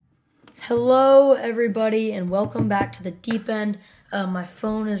Hello, everybody, and welcome back to the deep end. My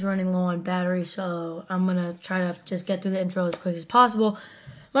phone is running low on battery, so I'm going to try to just get through the intro as quick as possible.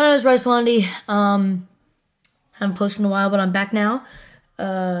 My name is Bryce Blondie. Haven't posted in a while, but I'm back now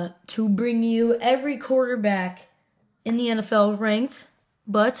to bring you every quarterback in the NFL ranked,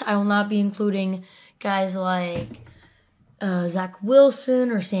 but I will not be including guys like Zach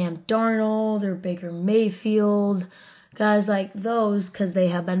Wilson or Sam Darnold or Baker Mayfield, guys like those, because they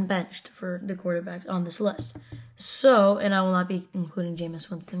have been benched for the quarterbacks on this list. So, and I will not be including Jameis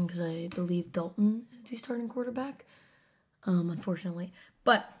Winston because I believe Dalton is the starting quarterback, unfortunately.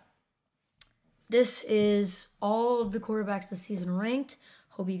 But this is all of the quarterbacks this season ranked.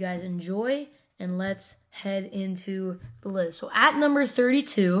 Hope you guys enjoy, and let's head into the list. So at number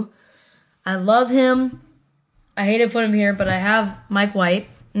 32, I love him. I hate to put him here, but I have Mike White.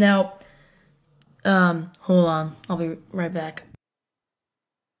 Now, hold on. I'll be right back.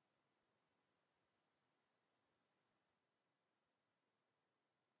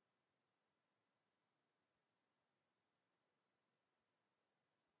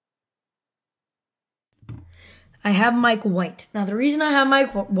 I have Mike White. Now, the reason I have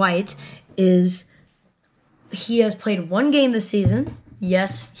Mike White is he has played one game this season.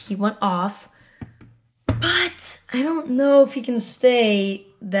 Yes, he went off. But I don't know if he can stay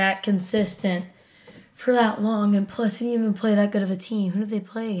that consistent for that long, and plus he didn't even play that good of a team. Who did they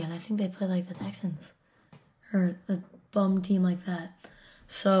play again? I think they played like the Texans or a bum team like that.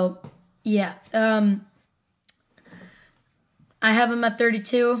 So, yeah. I have him at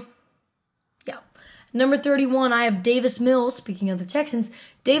 32. Yeah. Number 31, I have Davis Mills. Speaking of the Texans,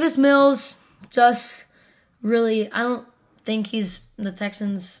 Davis Mills just really, I don't think he's the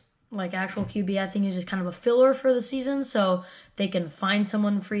Texans' like actual QB. I think he's just kind of a filler for the season, so they can find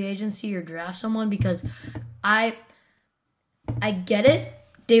someone in free agency or draft someone, because I get it.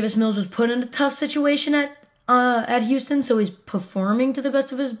 Davis Mills was put in a tough situation at Houston, so he's performing to the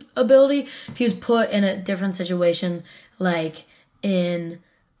best of his ability. If he was put in a different situation, like in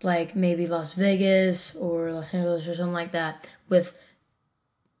like maybe Las Vegas or Los Angeles or something like that, with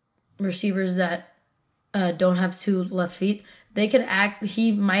receivers that don't have two left feet,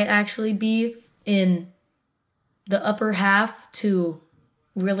 he might actually be in the upper half to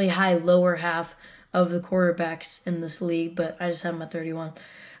really high lower half of the quarterbacks in this league, but I just have him at 31.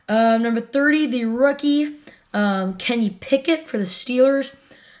 Number 30, the rookie, Kenny Pickett for the Steelers.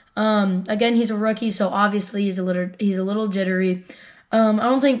 Again, he's a rookie, so obviously he's a little jittery. I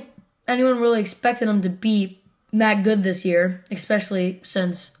don't think anyone really expected him to be that good this year, especially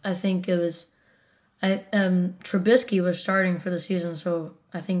since I think it was Trubisky was starting for the season, so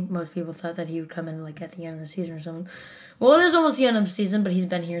I think most people thought that he would come in like at the end of the season or something. Well, it is almost the end of the season, but he's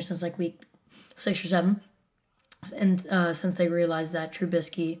been here since like week 6 or 7, and since they realized that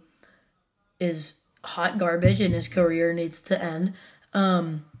Trubisky is hot garbage and his career needs to end.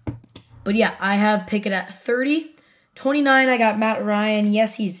 But yeah, I have Pickett at 30. 29, I got Matt Ryan.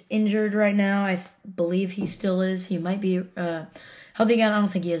 Yes, he's injured right now. I believe he still is. He might be healthy again. I don't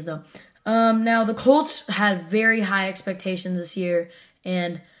think he is, though. Now, the Colts had very high expectations this year,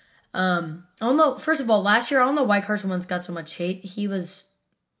 and I don't know, first of all, last year, I don't know why Carson Wentz got so much hate. He was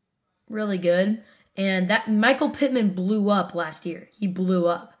really good, and that Michael Pittman blew up last year. He blew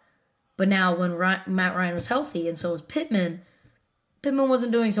up. But now, when Matt Ryan was healthy, and so was Pittman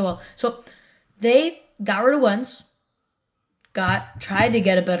wasn't doing so well. So, they got rid of Wentz, tried to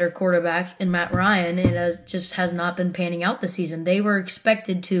get a better quarterback in Matt Ryan, and it just has not been panning out this season. They were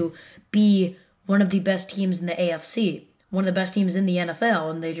expected to be one of the best teams in the AFC, one of the best teams in the NFL,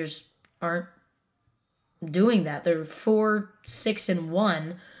 and they just aren't doing that. They're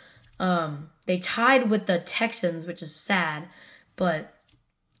 4-6-1. They tied with the Texans, which is sad, but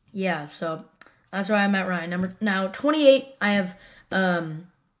yeah, so that's why I'm at Ryan. Now 28, I have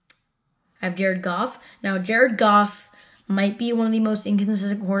Jared Goff. Now Jared Goff might be one of the most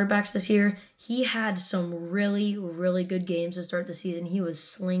inconsistent quarterbacks this year. He had some really, really good games to start the season. He was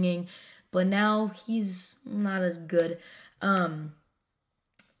slinging, but now he's not as good.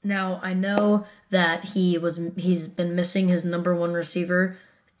 Now I know that he's been missing his number one receiver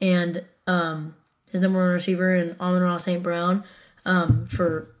in Amon-Ra St. Brown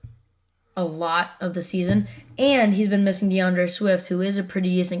for a lot of the season, and he's been missing DeAndre Swift, who is a pretty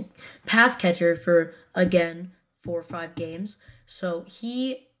decent pass catcher for, again, 4 or 5 games. So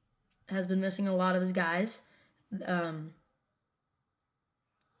he has been missing a lot of his guys.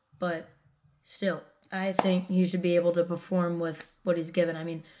 But still, I think he should be able to perform with what he's given. I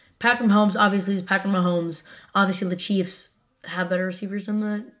mean, Patrick Mahomes, obviously, is Patrick Mahomes. Obviously, the Chiefs have better receivers than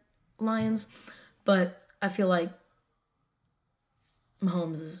the Lions. But I feel like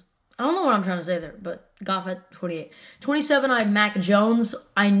Mahomes is I don't know what I'm trying to say there, but Goff at 28. 27, I have Mac Jones.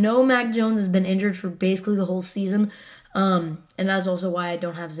 I know Mac Jones has been injured for basically the whole season. And that's also why I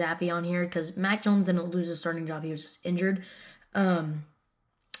don't have Zappy on here, because Mac Jones didn't lose his starting job. He was just injured.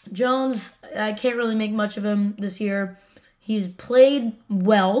 Jones, I can't really make much of him this year. He's played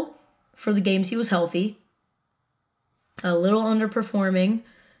well for the games he was healthy. A little underperforming,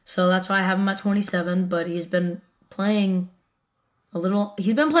 so that's why I have him at 27, but he's been playing a little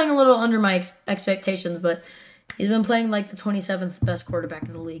under my expectations, but he's been playing like the 27th best quarterback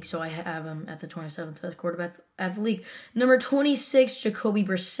in the league, so I have him at the 27th best quarterback at the league. Number 26, Jacoby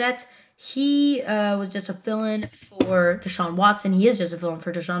Brissett. He was just a fill-in for Deshaun Watson. He is just a fill-in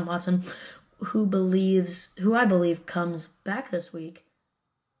for Deshaun Watson, who I believe comes back this week.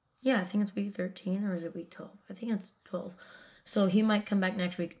 Yeah, I think it's week 13, or is it week 12? I think it's 12. So he might come back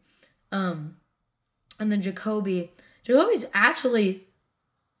next week. And then Jacoby's actually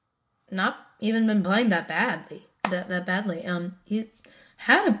not even been playing that badly. That badly. He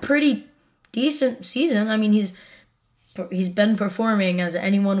had a pretty decent season. I mean, he's been performing as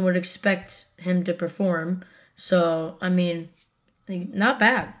anyone would expect him to perform. So, I mean, not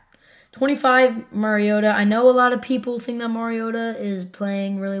bad. 25, Mariota. I know a lot of people think that Mariota is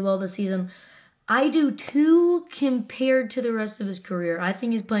playing really well this season. I do too, compared to the rest of his career. I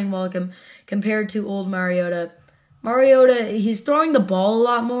think he's playing well compared to old Mariota. Mariota, he's throwing the ball a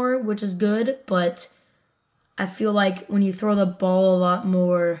lot more, which is good, but I feel like when you throw the ball a lot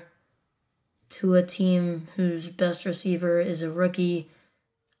more to a team whose best receiver is a rookie,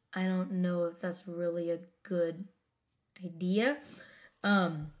 I don't know if that's really a good idea.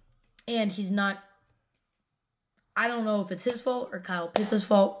 And he's not, I don't know if it's his fault or Kyle Pitts'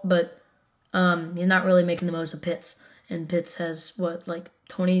 fault, but he's not really making the most of Pitts. And Pitts has,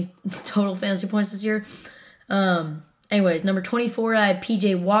 20 total fantasy points this year. Anyways, number 24, I have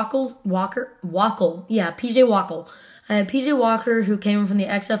PJ Walker. Yeah, PJ Walker. I have PJ Walker, who came from the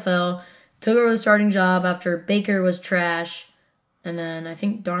XFL, took over the starting job after Baker was trash. And then I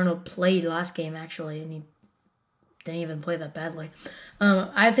think Darnold played last game, actually, and he didn't even play that badly.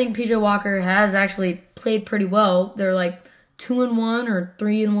 I think PJ Walker has actually played pretty well. They're like 2-1 or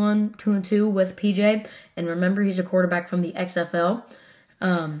 3-1, 2-2 with PJ. And remember, he's a quarterback from the XFL.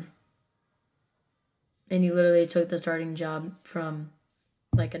 And he literally took the starting job from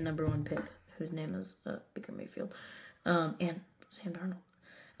like a number 1 pick, whose name is Baker Mayfield. And Sam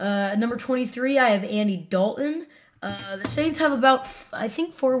Darnold. Number 23, I have Andy Dalton. The Saints have about, I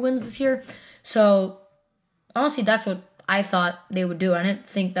think, 4 wins this year. So, honestly, that's what I thought they would do. I didn't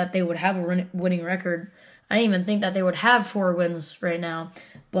think that they would have a winning record. I didn't even think that they would have 4 wins right now.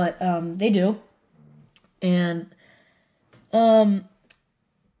 But they do. And I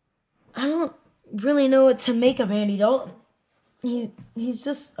don't really know what to make of Andy Dalton. He's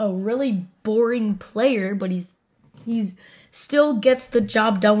just a really boring player, but he's still gets the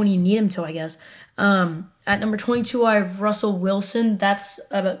job done when you need him to, I guess. At number 22, I have Russell Wilson. That's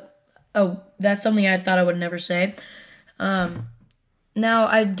something I thought I would never say. Now,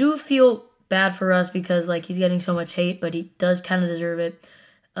 I do feel bad for Russ because he's getting so much hate, but he does kind of deserve it.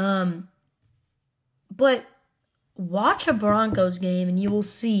 But watch a Broncos game and you will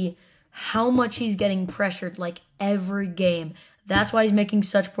see how much he's getting pressured every game. That's why he's making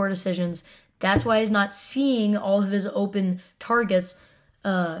such poor decisions. That's why he's not seeing all of his open targets.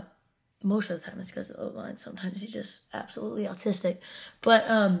 Most of the time it's because of the O-line. Sometimes he's just absolutely autistic. But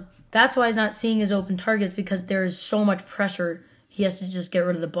that's why he's not seeing his open targets, because there's so much pressure. He has to just get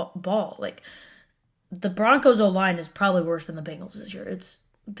rid of the ball. The Broncos O-line is probably worse than the Bengals this year.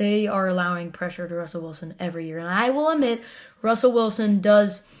 They are allowing pressure to Russell Wilson every year. And I will admit, Russell Wilson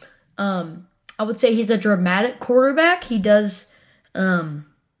does, I would say he's a dramatic quarterback. He does,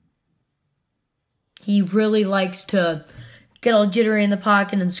 he really likes to get all jittery in the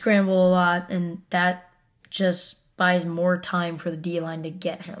pocket and scramble a lot, and that just buys more time for the D-line to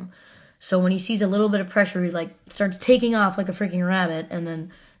get him. So when he sees a little bit of pressure, he starts taking off like a freaking rabbit and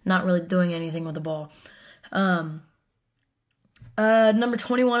then not really doing anything with the ball. Number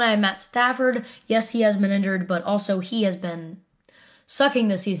 21, I have Matt Stafford. Yes, he has been injured, but also he has been sucking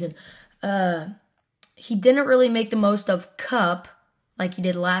this season. He didn't really make the most of Kupp like he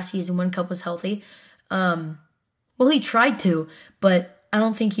did last season when Kupp was healthy. Well, he tried to, but I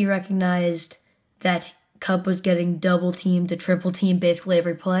don't think he recognized that Kupp was getting double teamed to triple teamed basically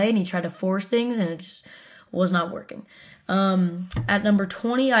every play, and he tried to force things, and it just was not working. At number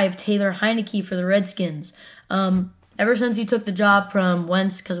 20, I have Taylor Heineke for the Redskins. Ever since he took the job from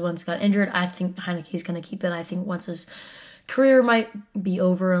Wentz, because Wentz got injured, I think Heineke's going to keep it. I think Wentz's career might be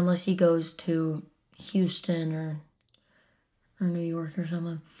over unless he goes to Houston or New York or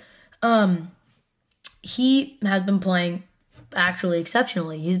something. He has been playing actually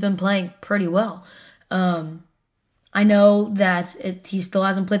exceptionally. He's been playing pretty well. I know that he still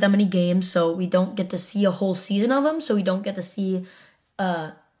hasn't played that many games, so we don't get to see a whole season of him, so we don't get to see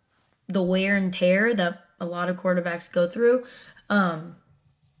the wear and tear that a lot of quarterbacks go through.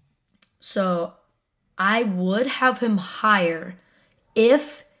 So I would have him higher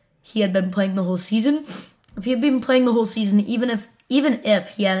if he had been playing the whole season. If he had been playing the whole season, even if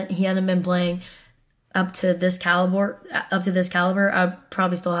he hadn't been playing up to this caliber, I'd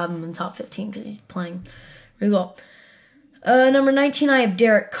probably still have him in the top 15 because he's playing really well. Number 19, I have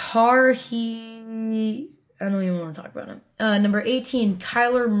Derek Carr. I don't even want to talk about him. Number 18,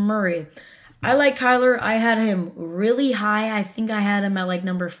 Kyler Murray. I like Kyler. I had him really high. I think I had him at like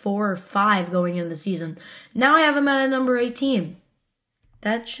number 4 or 5 going into the season. Now I have him at a number 18.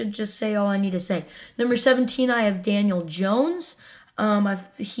 That should just say all I need to say. Number 17, I have Daniel Jones. I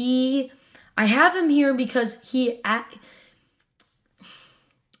have him here because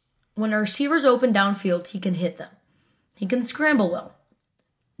when our receivers open downfield, he can hit them. He can scramble well.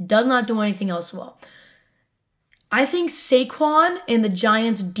 Does not do anything else well. I think Saquon and the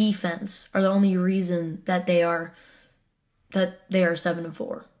Giants' defense are the only reason that they are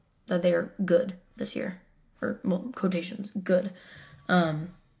 7-4, that they are good this year, or quotations good.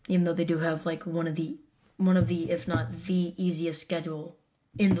 Even though they do have like one of the if not the easiest schedule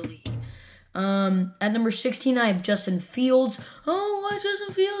in the league. At number 16, I have Justin Fields. Oh, why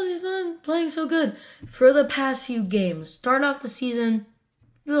Justin Fields? He's been playing so good for the past few games. Start off the season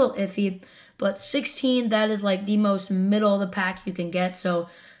a little iffy, but 16, that is like the most middle of the pack you can get. So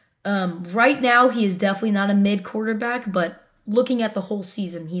right now, he is definitely not a mid quarterback, but looking at the whole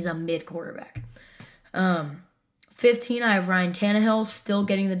season, he's a mid quarterback. 15, I have Ryan Tannehill, still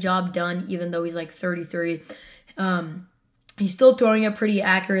getting the job done, even though he's like 33. He's still throwing it pretty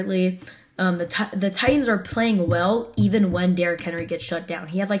accurately. The Titans are playing well, even when Derrick Henry gets shut down.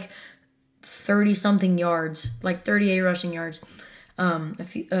 He had like 30-something yards, like 38 rushing yards,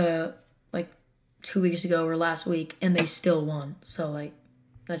 like 2 weeks ago or last week, and they still won. So, like,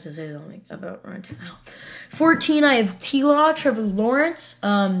 let's just say something about Ryan Tannehill. 14, I have T-Law, Trevor Lawrence.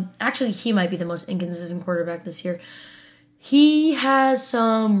 Actually, he might be the most inconsistent quarterback this year. He has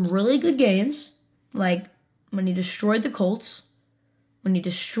some really good games, like when he destroyed the Colts, when he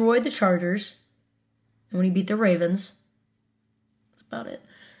destroyed the Chargers, and when he beat the Ravens. That's about it.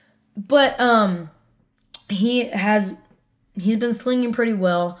 But he's been slinging pretty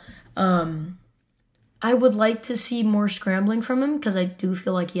well. I would like to see more scrambling from him because I do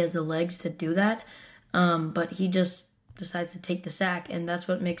feel like he has the legs to do that. But he just decides to take the sack, and that's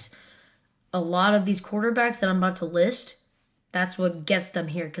what makes a lot of these quarterbacks that I'm about to list, that's what gets them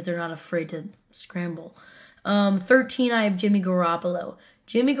here because they're not afraid to scramble. 13, I have Jimmy Garoppolo.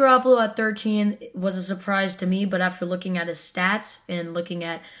 Jimmy Garoppolo at 13 was a surprise to me, but after looking at his stats and looking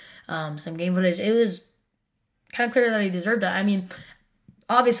at some game footage, it was kind of clear that he deserved it. I mean,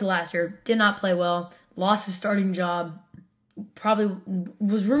 obviously last year, did not play well, lost his starting job, probably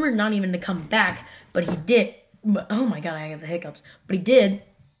was rumored not even to come back, but he did. Oh my God, I have the hiccups. But he did.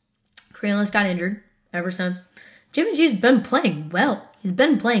 Trey Lance got injured ever since. Jimmy G's been playing well. He's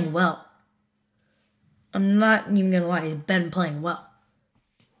been playing well. I'm not even going to lie. He's been playing well.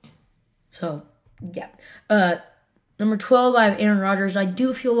 So, yeah. Number 12, I have Aaron Rodgers. I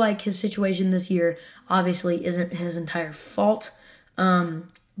do feel like his situation this year obviously isn't his entire fault.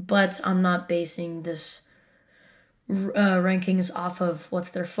 But I'm not basing this rankings off of what's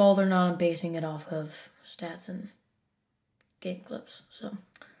their fault or not. I'm basing it off of stats and game clips. So,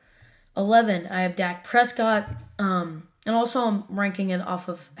 11, I have Dak Prescott. And also I'm ranking it off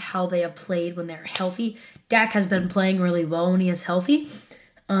of how they have played when they're healthy. Dak has been playing really well when he is healthy.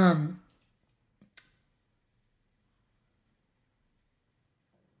 What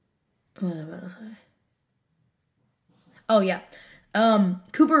was I about to say? Oh, yeah.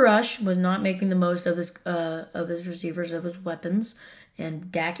 Cooper Rush was not making the most of his receivers, of his weapons,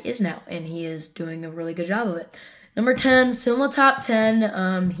 and Dak is now, and he is doing a really good job of it. Number 10, still in the top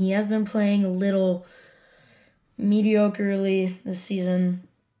 10. He has been playing a little mediocrely this season.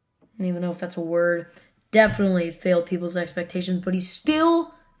 I don't even know if that's a word. Definitely failed people's expectations, but he's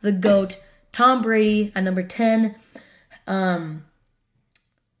still the GOAT. Tom Brady at number 10.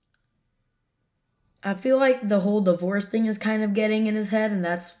 I feel like the whole divorce thing is kind of getting in his head, and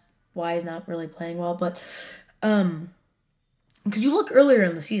that's why he's not really playing well. But because you look earlier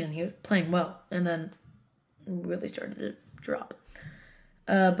in the season, he was playing well, and then really started to drop.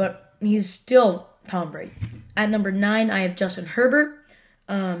 But he's still Tom Brady. At number 9, I have Justin Herbert.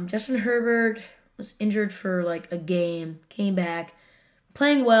 Justin Herbert was injured for like a game, came back,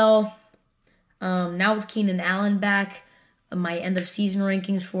 playing well. Now with Keenan Allen back, my end of season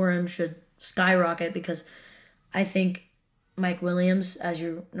rankings for him should skyrocket because I think Mike Williams as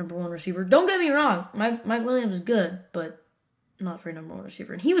your number one receiver. Don't get me wrong, Mike Williams is good, but not for your number one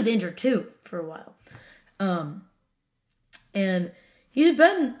receiver. And he was injured too for a while. And he's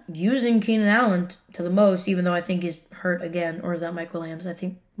been using Keenan Allen to the most, even though I think he's hurt again. Or is that Mike Williams? I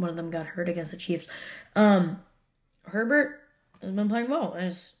think one of them got hurt against the Chiefs. Herbert has been playing well.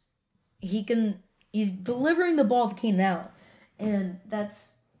 He's delivering the ball to Keenan Allen. And that's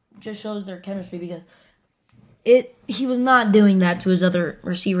just shows their chemistry because he was not doing that to his other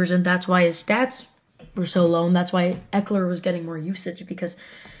receivers, and that's why his stats were so low, and that's why Eckler was getting more usage because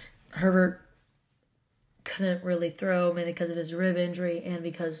Herbert couldn't really throw, mainly because of his rib injury and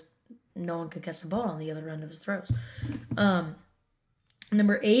because no one could catch the ball on the other end of his throws.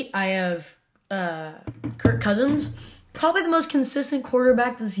 Number 8, I have Kirk Cousins, probably the most consistent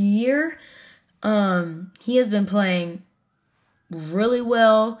quarterback this year. He has been playing really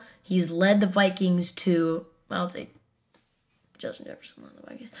well. He's led the Vikings to, I'll say Justin Jefferson led the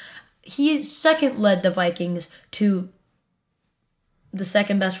Vikings. He second led the Vikings to the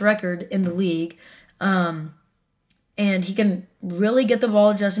second best record in the league. And he can really get the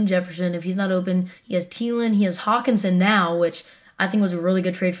ball to Justin Jefferson. If he's not open, he has Thielen. He has Hawkinson now, which I think was a really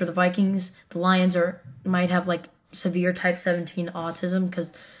good trade for the Vikings. The Lions might have like severe type 17 autism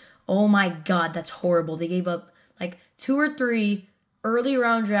because, oh my God, that's horrible. They gave up like 2 or 3 early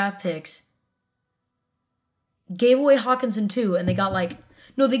round draft picks, gave away Hawkinson too, and they got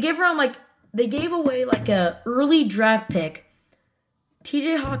they gave away like a early draft pick,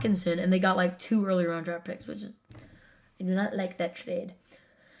 TJ Hawkinson, and they got like 2 early round draft picks, which is, I do not like that trade.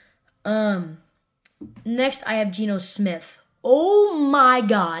 Next I have Geno Smith. Oh my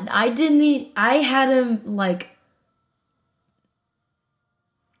God, I had him like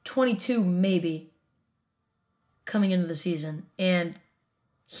 22 maybe coming into the season, and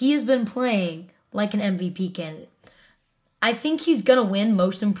he has been playing like an MVP candidate. I think he's gonna win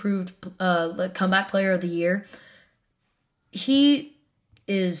Most Improved Comeback Player of the Year. He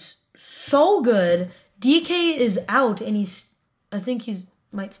is so good. DK is out, and I think he's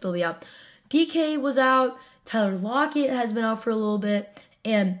might still be out. DK was out. Tyler Lockett has been out for a little bit,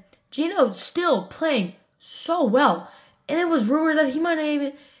 and Geno's still playing so well. And it was rumored that he might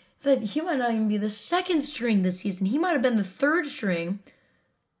not even be the second string this season. He might have been the third string.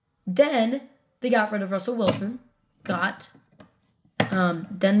 Then they got rid of Russell Wilson. Then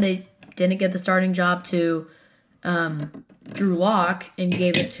they didn't get the starting job to Drew Lock and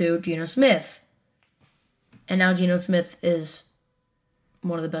gave it to Geno Smith. And now Geno Smith is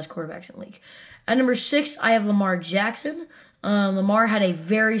one of the best quarterbacks in the league. At number 6, I have Lamar Jackson. Lamar had a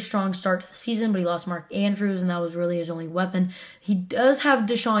very strong start to the season, but he lost Mark Andrews, and that was really his only weapon. He does have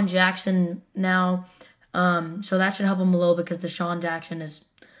Deshaun Jackson now, so that should help him a little because Deshaun Jackson is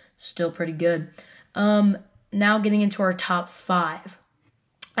still pretty good. Now getting into our top 5.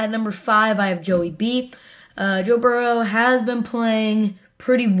 At number 5, I have Joey B. Joe Burrow has been playing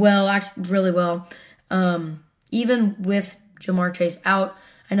pretty well, actually really well. Even with Jamar Chase out,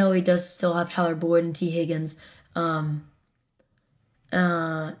 I know he does still have Tyler Boyd and T. Higgins. Even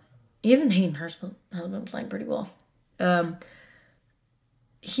Hayden Hurst has been playing pretty well.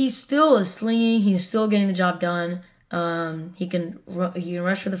 He still is slinging. He's still getting the job done. He can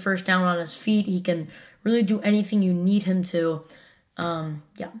rush for the first down on his feet. He can really do anything you need him to.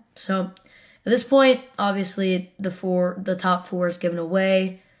 So at this point, obviously the top 4 is given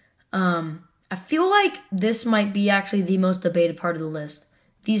away. I feel like this might be actually the most debated part of the list.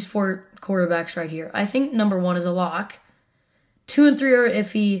 These 4 quarterbacks right here. I think number 1 is a lock. 2 and 3 are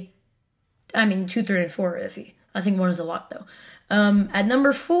iffy. 2, 3, and 4 are iffy. I think 1 is a lock, though. At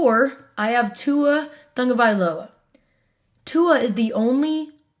number 4, I have Tua Tagovailoa. Tua is the only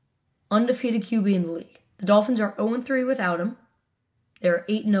undefeated QB in the league. The Dolphins are 0-3 without him. They're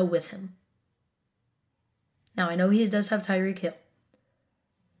 8-0 with him. Now, I know he does have Tyreek Hill.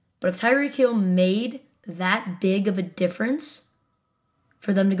 But if Tyreek Hill made that big of a difference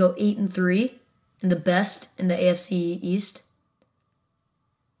for them to go 8-3 and the best in the AFC East,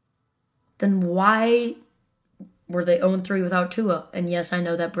 then why were they 0-3 without Tua? And yes, I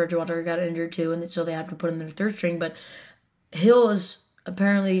know that Bridgewater got injured too, and so they have to put him in their third string, but Hill is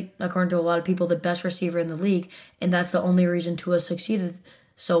apparently, according to a lot of people, the best receiver in the league, and that's the only reason Tua succeeded.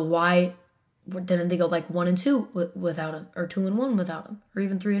 So why didn't they go like 1-2 without him, or 2-1 without him, or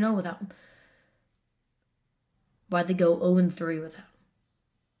even 3-0 without him? Why'd they go 0-3 without him?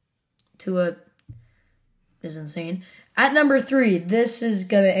 Tua is insane. At number 3, this is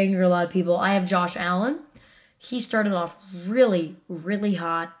going to anger a lot of people. I have Josh Allen. he started off really, really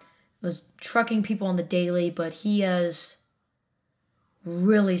hot, was trucking people on the daily, but he has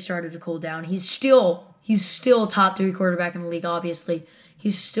really started to cool down. He's still a top 3 quarterback in the league, obviously.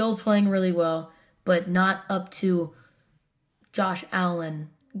 He's still playing really well, but not up to Josh Allen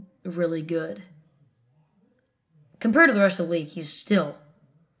really good. Compared to the rest of the league, he's still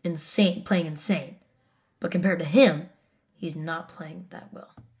insane, playing insane. But compared to him, he's not playing that well.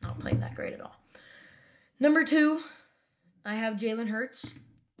 Not playing that great at all. Number 2, I have Jalen Hurts.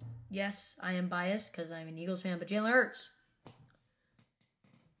 Yes, I am biased because I'm an Eagles fan, but Jalen Hurts.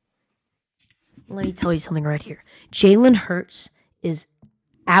 Let me tell you something right here. Jalen Hurts is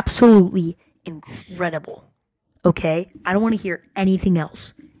absolutely incredible. Okay? I don't want to hear anything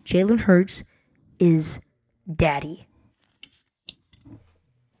else. Jalen Hurts is daddy.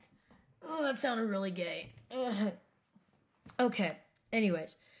 Oh, that sounded really gay. Ugh. Okay.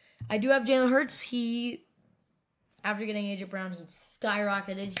 Anyways, I do have Jalen Hurts. After getting A.J. Brown, he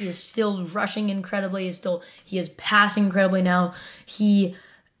skyrocketed. He is still rushing incredibly. He is passing incredibly now. He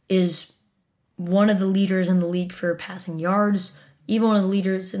is one of the leaders in the league for passing yards, even one of the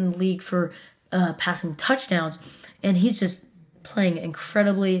leaders in the league for passing touchdowns. And he's just playing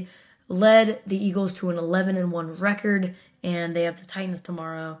incredibly. Led the Eagles to an 11-1 record, and they have the Titans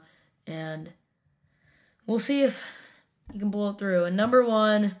tomorrow. And we'll see if he can pull it through. And number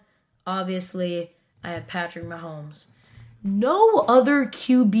 1, obviously, I have Patrick Mahomes. No other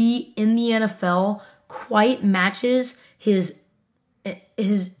QB in the NFL quite matches his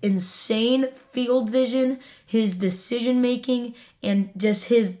insane field vision, his decision making, and just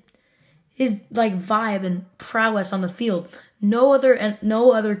his like vibe and prowess on the field. No other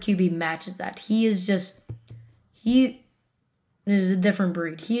QB matches that. He is a different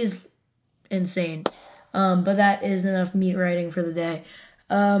breed. He is insane. But that is enough meat writing for the day.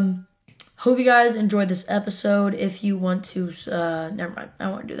 Hope you guys enjoyed this episode. If you want to, never mind, I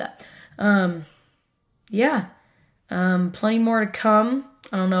won't do that. Plenty more to come.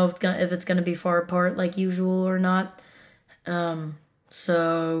 I don't know if it's gonna be far apart like usual or not.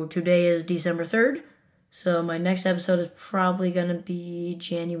 So today is December 3rd. So my next episode is probably gonna be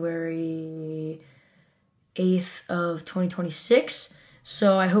January 8th of 2026.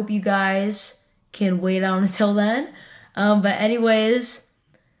 So I hope you guys can wait out until then. But anyways,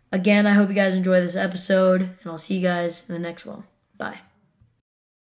 again, I hope you guys enjoy this episode, and I'll see you guys in the next one. Bye.